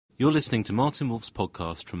You're listening to Martin Wolf's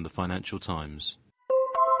podcast from the Financial Times.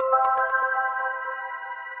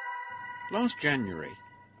 Last January,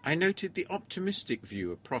 I noted the optimistic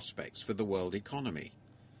view of prospects for the world economy.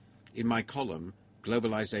 In my column,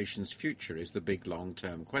 Globalization's Future is the Big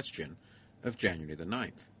Long-Term Question, of January the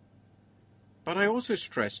 9th. But I also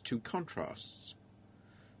stressed two contrasts.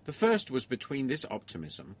 The first was between this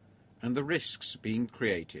optimism and the risks being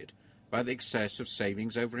created by the excess of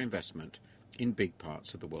savings over investment in big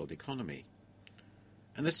parts of the world economy.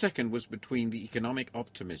 And the second was between the economic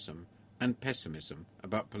optimism and pessimism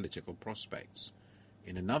about political prospects.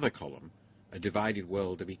 In another column, A Divided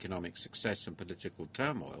World of Economic Success and Political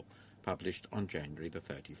Turmoil, published on January the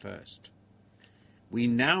 31st. We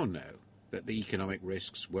now know that the economic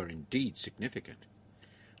risks were indeed significant.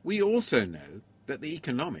 We also know that the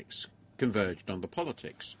economics converged on the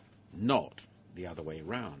politics, not the other way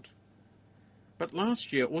round. But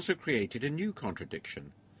last year also created a new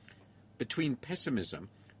contradiction between pessimism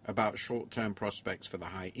about short-term prospects for the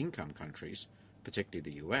high-income countries, particularly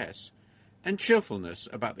the US, and cheerfulness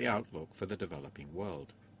about the outlook for the developing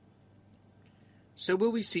world. So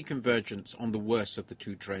will we see convergence on the worst of the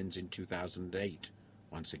two trends in 2008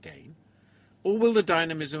 once again? Or will the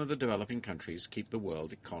dynamism of the developing countries keep the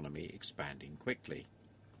world economy expanding quickly?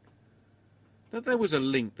 That there was a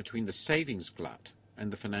link between the savings glut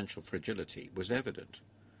and the financial fragility was evident.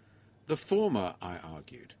 The former, I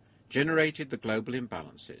argued, generated the global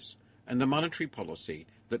imbalances and the monetary policy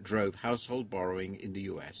that drove household borrowing in the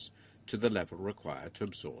US to the level required to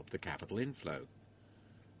absorb the capital inflow.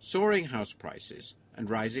 Soaring house prices and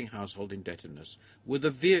rising household indebtedness were the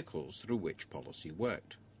vehicles through which policy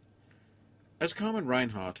worked. As Carmen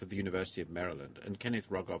Reinhart of the University of Maryland and Kenneth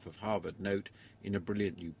Rogoff of Harvard note in a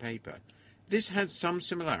brilliant new paper, this had some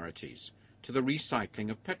similarities to the recycling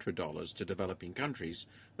of petrodollars to developing countries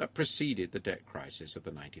that preceded the debt crisis of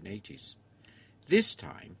the 1980s. This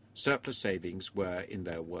time, surplus savings were, in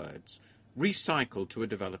their words, recycled to a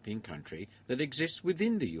developing country that exists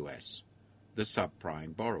within the US, the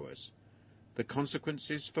subprime borrowers. The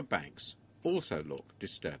consequences for banks also look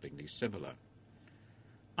disturbingly similar.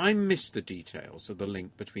 I missed the details of the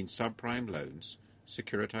link between subprime loans,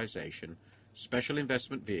 securitization, special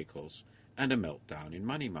investment vehicles, and a meltdown in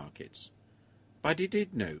money markets. But I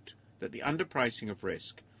did note that the underpricing of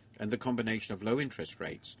risk and the combination of low interest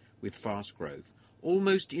rates with fast growth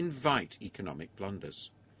almost invite economic blunders.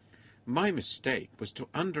 My mistake was to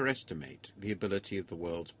underestimate the ability of the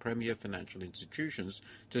world's premier financial institutions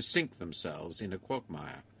to sink themselves in a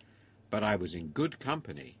quagmire. But I was in good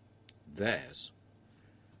company, theirs.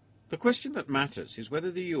 The question that matters is whether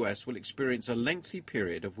the US will experience a lengthy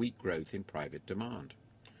period of weak growth in private demand.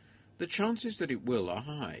 The chances that it will are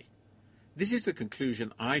high. This is the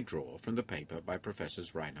conclusion I draw from the paper by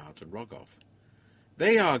Professors Reinhart and Rogoff.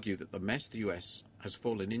 They argue that the mess the US has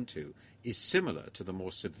fallen into is similar to the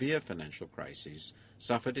more severe financial crises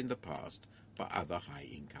suffered in the past by other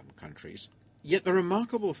high-income countries. Yet the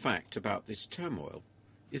remarkable fact about this turmoil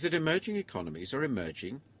is that emerging economies are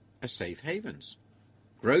emerging as safe havens.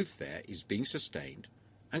 Growth there is being sustained,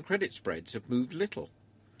 and credit spreads have moved little.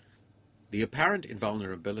 The apparent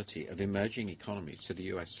invulnerability of emerging economies to the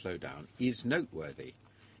US slowdown is noteworthy.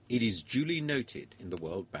 It is duly noted in the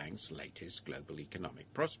World Bank's latest global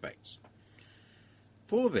economic prospects.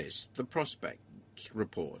 For this, the prospects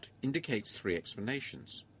report indicates three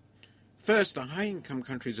explanations. First, the high-income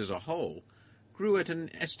countries as a whole grew at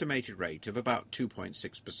an estimated rate of about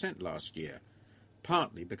 2.6% last year,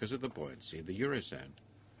 partly because of the buoyancy of the Eurozone.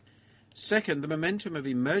 Second, the momentum of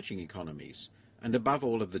emerging economies, and above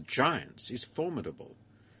all of the giants, is formidable,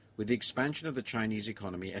 with the expansion of the Chinese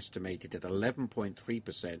economy estimated at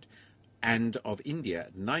 11.3% and of India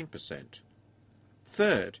at 9%.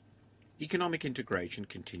 Third, economic integration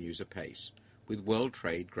continues apace, with world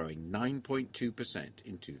trade growing 9.2%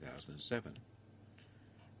 in 2007.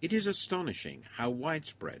 It is astonishing how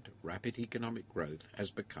widespread rapid economic growth has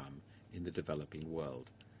become in the developing world.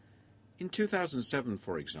 In 2007,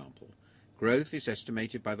 for example, growth is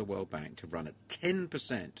estimated by the World Bank to run at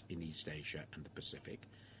 10% in East Asia and the Pacific,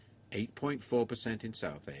 8.4% in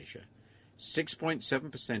South Asia,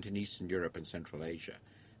 6.7% in Eastern Europe and Central Asia,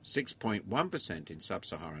 6.1% in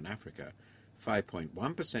Sub-Saharan Africa,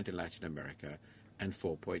 5.1% in Latin America, and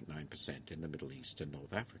 4.9% in the Middle East and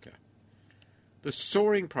North Africa. The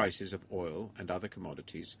soaring prices of oil and other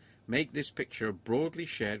commodities make this picture of broadly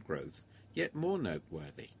shared growth yet more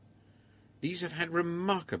noteworthy. These have had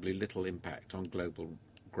remarkably little impact on global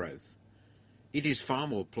growth. It is far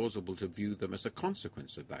more plausible to view them as a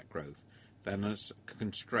consequence of that growth than as a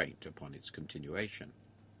constraint upon its continuation.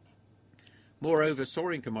 Moreover,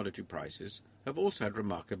 soaring commodity prices have also had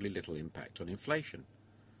remarkably little impact on inflation.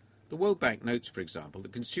 The World Bank notes, for example,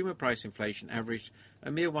 that consumer price inflation averaged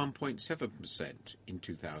a mere 1.7% in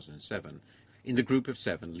 2007 in the group of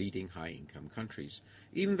 7 leading high-income countries,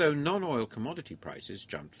 even though non-oil commodity prices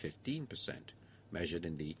jumped 15%, measured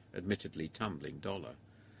in the admittedly tumbling dollar.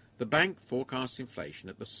 The bank forecasts inflation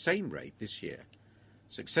at the same rate this year.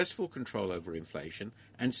 Successful control over inflation,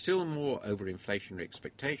 and still more over inflationary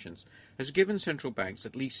expectations, has given central banks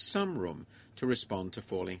at least some room to respond to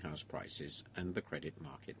falling house prices and the credit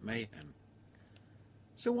market mayhem.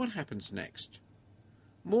 So what happens next?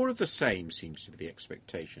 More of the same seems to be the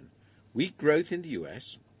expectation. Weak growth in the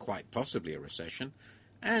US, quite possibly a recession,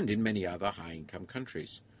 and in many other high-income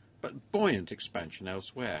countries, but buoyant expansion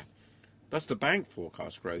elsewhere. Thus, the bank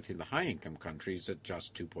forecasts growth in the high-income countries at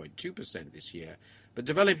just 2.2% this year, but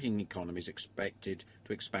developing economies expected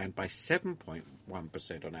to expand by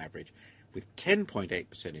 7.1% on average, with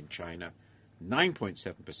 10.8% in China,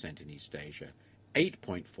 9.7% in East Asia,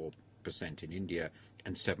 8.4% in India,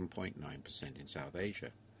 and 7.9% in South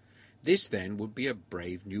Asia. This, then, would be a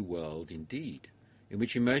brave new world indeed, in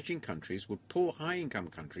which emerging countries would pull high-income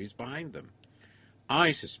countries behind them.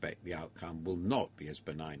 I suspect the outcome will not be as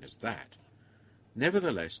benign as that.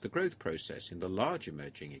 Nevertheless, the growth process in the large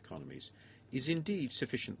emerging economies is indeed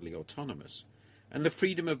sufficiently autonomous, and the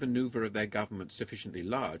freedom of manoeuvre of their governments sufficiently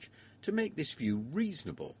large to make this view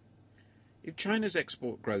reasonable. If China's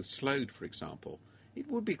export growth slowed, for example, it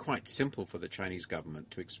would be quite simple for the Chinese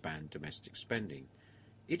government to expand domestic spending.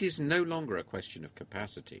 It is no longer a question of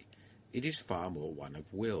capacity. It is far more one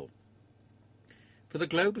of will. For the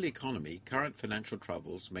global economy, current financial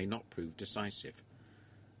troubles may not prove decisive.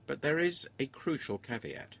 But there is a crucial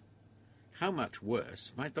caveat. How much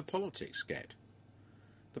worse might the politics get?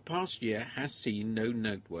 The past year has seen no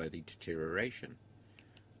noteworthy deterioration.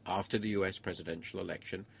 After the US presidential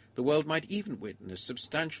election, the world might even witness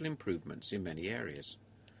substantial improvements in many areas.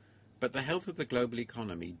 But the health of the global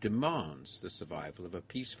economy demands the survival of a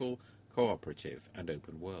peaceful, cooperative and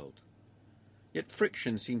open world. Yet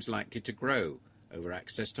friction seems likely to grow over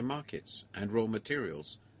access to markets and raw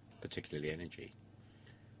materials, particularly energy.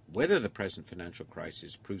 Whether the present financial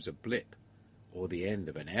crisis proves a blip or the end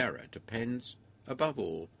of an era depends, above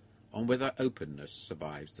all, on whether openness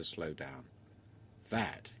survives the slowdown.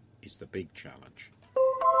 That is the big challenge.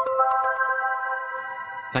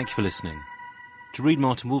 Thank you for listening. To read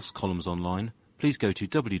Martin Wolf's columns online, please go to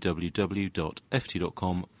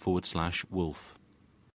www.ft.com/wolf.